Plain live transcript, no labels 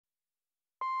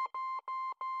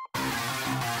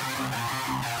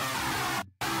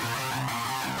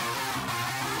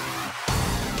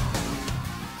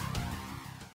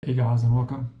Hey guys, and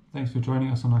welcome. Thanks for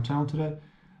joining us on our channel today.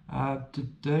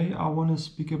 Today I want to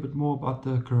speak a bit more about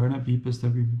the Corona beepers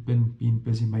that we've been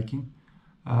busy making.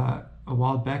 A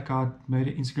while back I made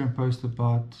an Instagram post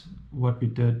about what we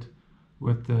did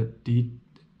with the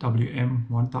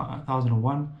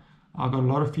DW1001. I got a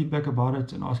lot of feedback about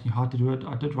it and asking how to do it.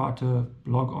 I did write a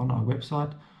blog on our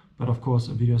website, but of course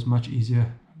a video is much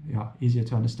easier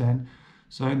to understand.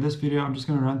 So in this video I'm just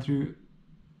going to run through.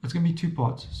 It's going to be two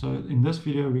parts. So in this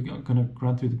video we're going to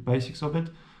run through the basics of it,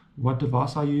 what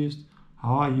device I used,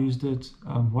 how I used it,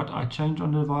 what I changed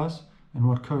on the device, and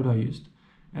what code I used.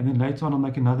 And then later on I'll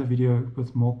make another video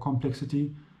with more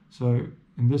complexity. So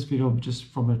in this video just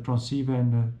from a transceiver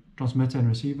and a transmitter and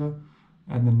receiver.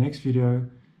 And the next video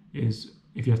is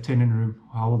if you have 10 in a room,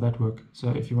 how will that work? So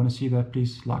if you want to see that,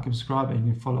 please like and subscribe, and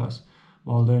you can follow us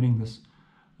while learning this.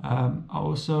 I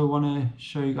also want to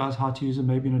show you guys how to use it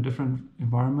maybe in a different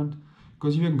environment,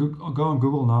 because if you go on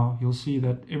Google now, you'll see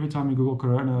that every time you Google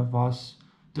coronavirus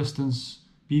distance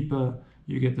beeper,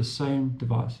 you get the same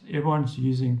device. Everyone's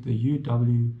using the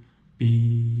UWB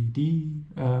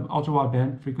ultra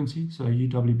wideband frequency, so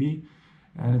UWB,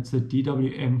 and it's the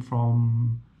DWM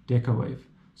from Decawave.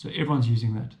 So everyone's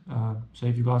using that. So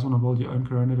if you guys want to build your own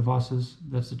Corona devices,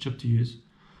 that's the chip to use.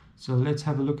 So let's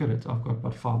have a look at it. I've got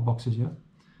about 5 boxes here.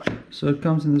 So it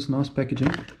comes in this nice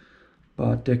packaging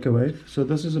by Decawave. So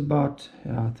this is about,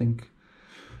 I think,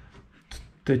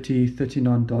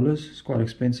 $39. It's quite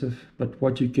expensive, but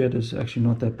what you get is actually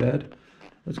not that bad.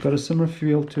 It's got a similar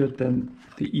feel to it than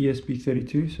the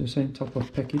ESP32, so same type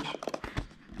of package.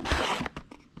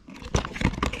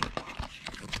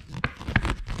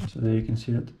 So there you can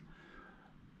see it.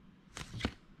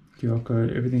 QR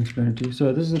code, everything explanatory.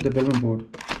 So this is a development board,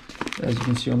 as you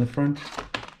can see on the front.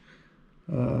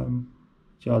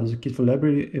 There's a kit for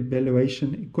laboratory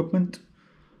evaluation equipment,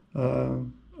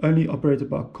 only operated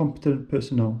by competent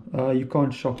personnel. You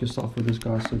can't shock yourself with this,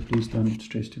 guys, so please don't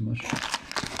stress too much.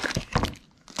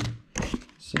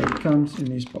 So it comes in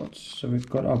these parts. So we've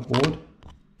got our board,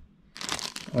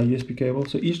 our USB cable.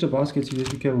 So each device gets a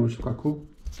USB cable, which is quite cool.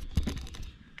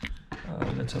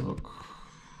 Let's have a look.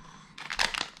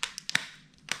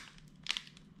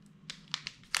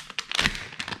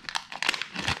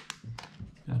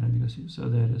 So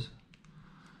there it is.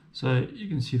 So you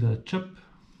can see the chip.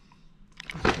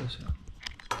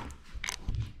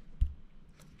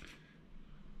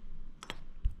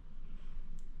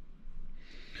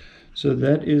 So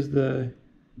that is the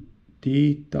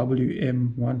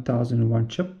DWM1001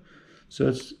 chip. So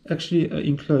it's actually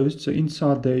enclosed. So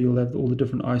inside there you'll have all the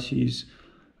different ICs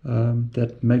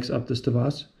that makes up this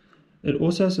device. It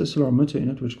also has a accelerometer in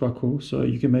it, which is quite cool. So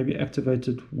you can maybe activate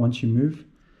it once you move.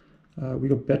 We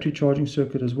got battery charging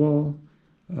circuit as well,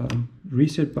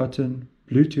 reset button,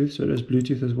 Bluetooth, so it has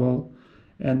Bluetooth as well,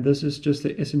 and this is just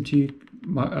the SMT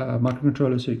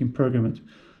microcontroller, so you can program it.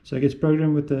 So it gets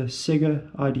programmed with the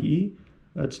Sega IDE.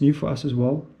 It's new for us as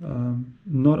well,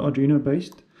 not Arduino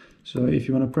based. So if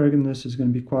you want to program this, it's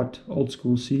going to be quite old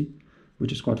school C,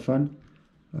 which is quite fun.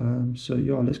 So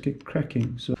yeah, let's get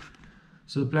cracking. So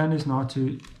the plan is now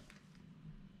to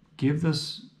give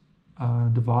this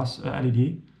device a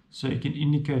LED, so it can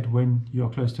indicate when you are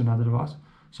close to another device.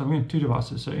 So I'm going to 2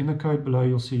 devices. So in the code below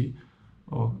you'll see,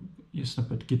 or you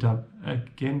snippet GitHub.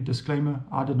 Again, disclaimer,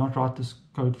 I did not write this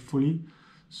code fully.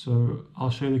 So I'll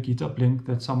show you the GitHub link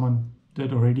that someone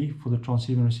did already for the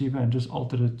transceiver and receiver and just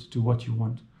altered it to what you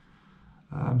want.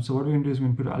 So what we're going to do is we're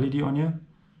going to put an LED on here,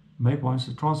 make one as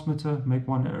a transmitter, make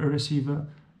one a receiver,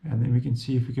 and then we can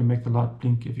see if we can make the light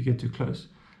blink if you get too close.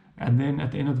 And then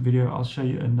at the end of the video I'll show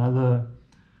you another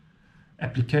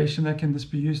application that can this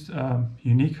be used,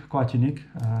 quite unique,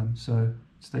 so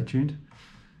stay tuned.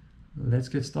 Let's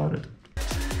get started.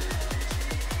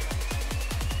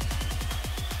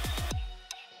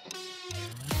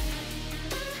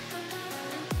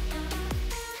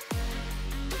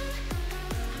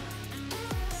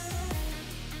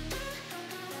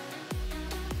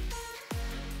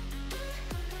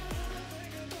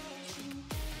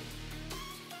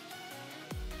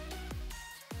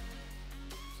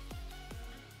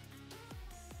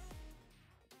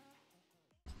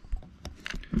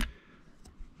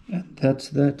 That's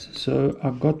that. So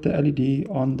I've got the LED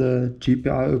on the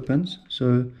GPI opens.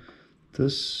 So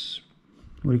this,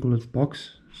 what do you call it,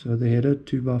 box. So the header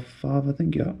 2x5, I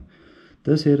think, yeah.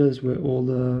 This header is where all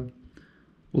the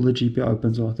GPI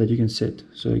opens are that you can set.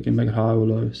 So you can make it high or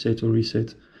low, set or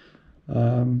reset.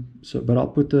 But I'll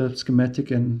put the schematic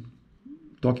and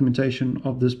documentation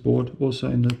of this board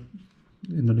also in the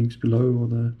links below, or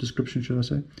the description, should I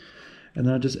say. And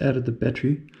then I just added the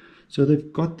battery. So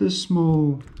they've got this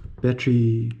small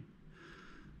battery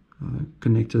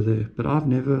connector there, but I've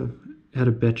never had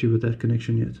a battery with that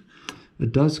connection yet.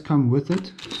 It does come with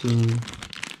it, so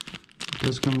it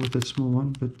does come with that small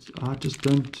one, but I just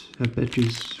don't have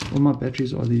batteries. All my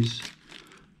batteries are these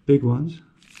big ones,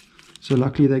 so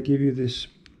luckily they give you this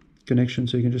connection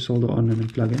so you can just solder on and then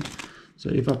plug in. So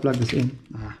if I plug this in,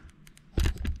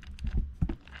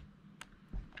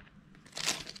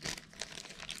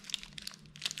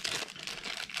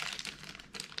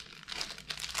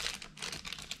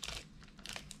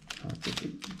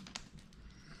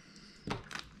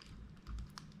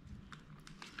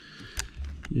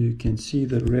 you can see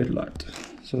the red light.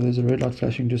 So there's a red light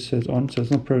flashing, just says on, so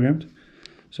it's not programmed.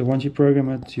 So once you program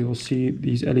it, you'll see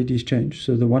these LEDs change.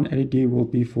 So the one LED will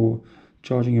be for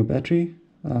charging your battery,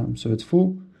 so it's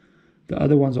full. The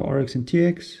other ones are RX and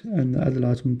TX, and the other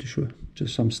lights I'm not too sure,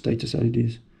 just some status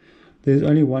LEDs. There's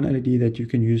only one LED that you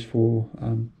can use for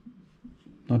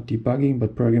not debugging,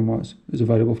 but program wise is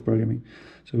available for programming.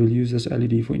 So we'll use this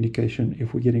LED for indication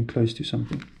if we're getting close to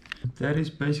something. That is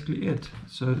basically it.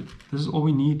 So this is all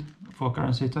we need for our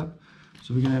current setup.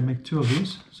 So we're going to make 2 of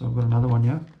these. So I've got another one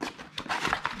here.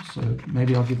 So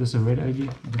maybe I'll give this a red LED,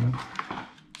 I don't know.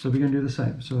 So we're going to do the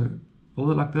same. So build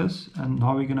it like this, and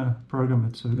now we're going to program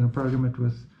it. So we're going to program it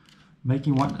with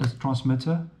making one a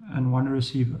transmitter and one a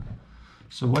receiver.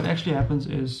 So what actually happens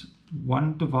is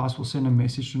one device will send a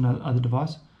message to another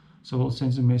device. So we'll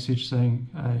send a message saying,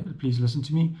 please listen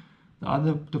to me. The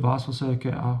other device will say,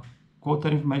 okay, I'll quote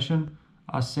that information.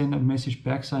 I'll send a message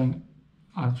back saying,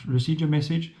 I've received your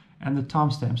message and the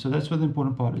timestamp. So that's what the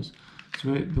important part is.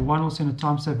 So the one will send a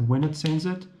timestamp when it sends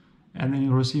it, and then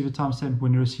you'll receive a timestamp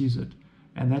when it receives it.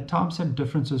 And that timestamp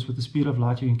differences with the speed of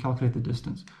light. You can calculate the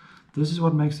distance. This is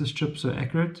what makes this chip so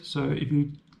accurate. So if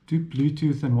you do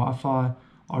Bluetooth and Wi-Fi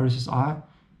RSSI,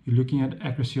 you're looking at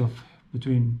accuracy of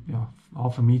between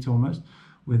half a meter almost,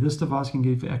 where this device can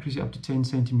give accuracy up to 10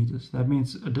 centimeters. That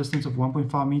means a distance of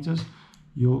 1.5 meters,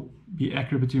 you'll be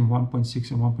accurate between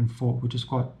 1.6 and 1.4, which is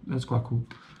that's quite cool.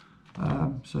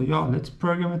 So yeah, let's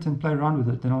program it and play around with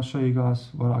it. Then I'll show you guys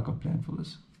what I got planned for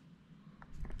this.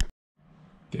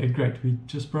 Okay, great. We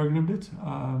just programmed it.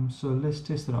 So let's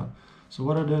test it out. So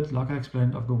what I did, like I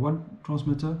explained, I've got one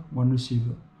transmitter, one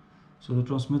receiver. So the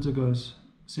transmitter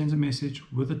sends a message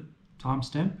with a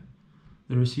timestamp.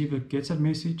 The receiver gets that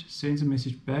message, sends a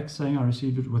message back saying I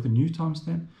received it with a new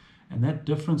timestamp, and that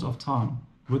difference of time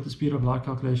with the speed of light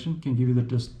calculation can give you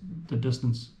the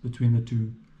distance between the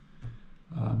two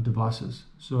devices.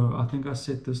 So I think I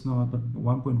set this now at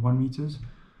 1.1 meters,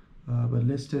 but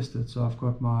let's test it. So I've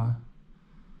got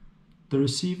the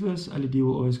receiver's LED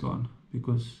will always go on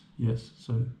because yes,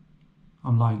 so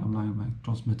I'm lying,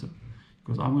 transmitter.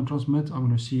 Because I'm going to transmit, I'm going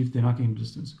to receive, then I can get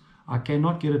distance. I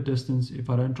cannot get a distance if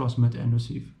I don't transmit and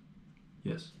receive.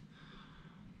 Yes.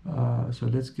 So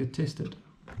let's get tested.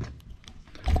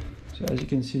 So as you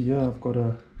can see here, I've got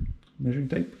a measuring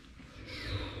tape.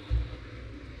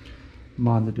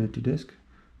 Mind the dirty desk.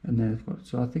 And then I've got,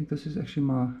 so I think this is actually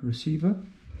my receiver.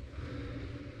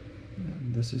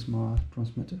 And this is my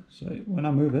transmitter. So when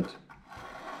I move it,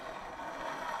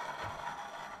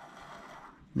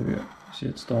 there we go. See,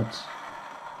 it starts.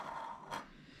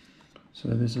 So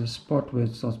there's a spot where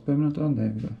it starts permanent on. There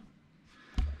we go.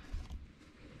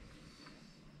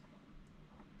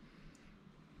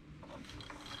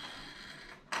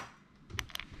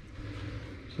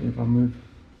 So if I move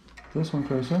this one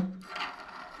closer,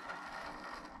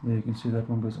 there you can see that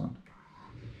one goes on.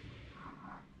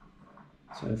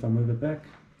 So if I move it back,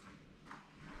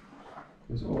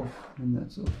 it goes off, and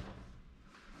that's off.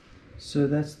 So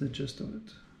that's the gist of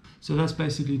it. So that's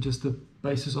basically just the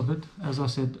basis of it. As I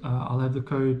said, I'll have the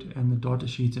code and the data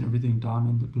sheets and everything down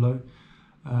in the below.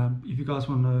 If you guys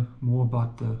want to know more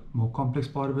about the more complex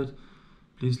part of it,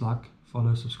 please like,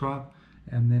 follow, subscribe,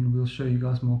 and then we'll show you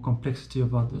guys more complexity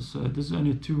about this. So this is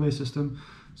only a two-way system.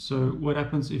 So what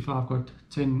happens if I've got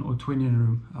 10 or 20 in a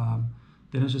room?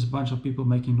 Then it's just a bunch of people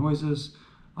making noises.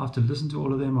 I have to listen to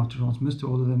all of them, I have to transmit to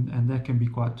all of them, and that can be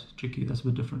quite tricky. That's a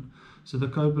bit different. So the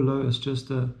code below is just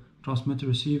a transmitter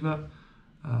receiver,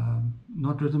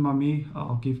 not written by me.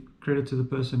 I'll give credit to the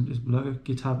person is below.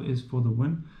 GitHub is for the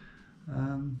win.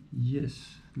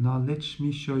 Yes, now let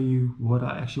me show you what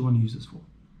I actually want to use this for.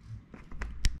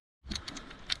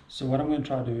 So what I'm going to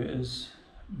try to do is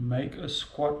make a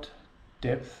squat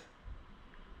depth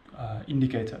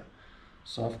indicator.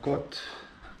 So I've got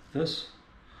this,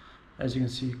 as you can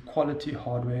see, quality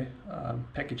hardware,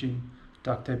 packaging,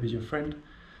 duct tape is your friend.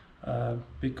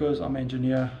 Because I'm an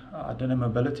engineer, I don't have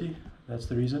mobility. That's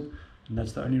the reason, and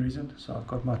that's the only reason. So I've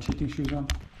got my cheating shoes on,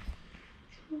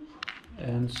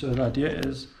 and so the idea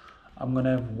is I'm going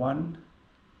to have one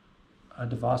a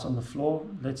device on the floor,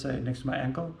 let's say next to my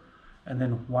ankle, and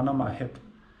then one on my hip.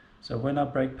 So when I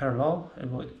break parallel, it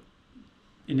will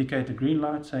indicate the green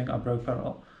light saying I broke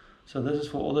parallel. So this is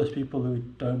for all those people who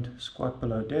don't squat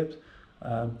below depth.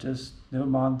 Just never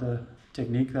mind the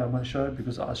technique that I'm going to show,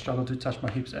 because I struggle to touch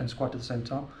my hips and squat at the same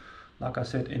time. Like I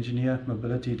said, engineer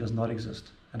mobility does not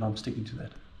exist, and I'm sticking to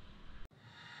that.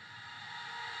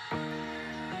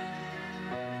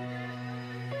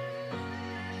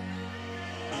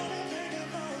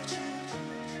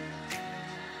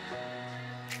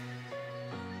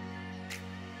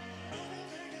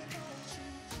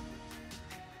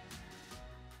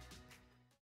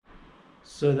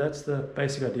 So that's the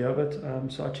basic idea of it.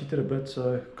 So I cheated a bit,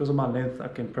 so because of my length I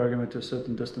can program it to a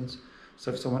certain distance.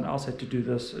 So if someone else had to do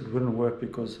this, it wouldn't work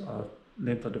because our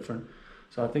length are different.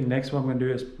 So I think next what I'm going to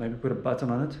do is maybe put a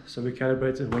button on it, so we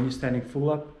calibrate it when you're standing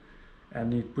full up,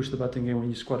 and you push the button again when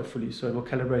you squat it fully, so it will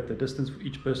calibrate the distance for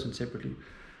each person separately.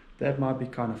 That might be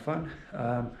kind of fun.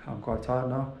 I'm quite tired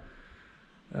now.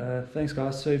 Thanks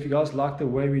guys. So if you guys like the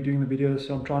way we're doing the videos,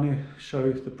 so I'm trying to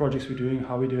show the projects we're doing,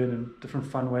 how we do it in a different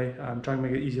fun way. I'm trying to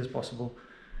make it easy as possible.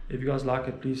 If you guys like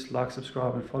it, please like,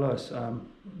 subscribe and follow us.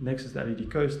 Next is the LED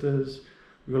coasters.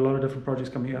 We've got a lot of different projects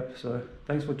coming up, so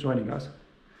thanks for joining guys.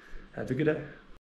 Have a good day.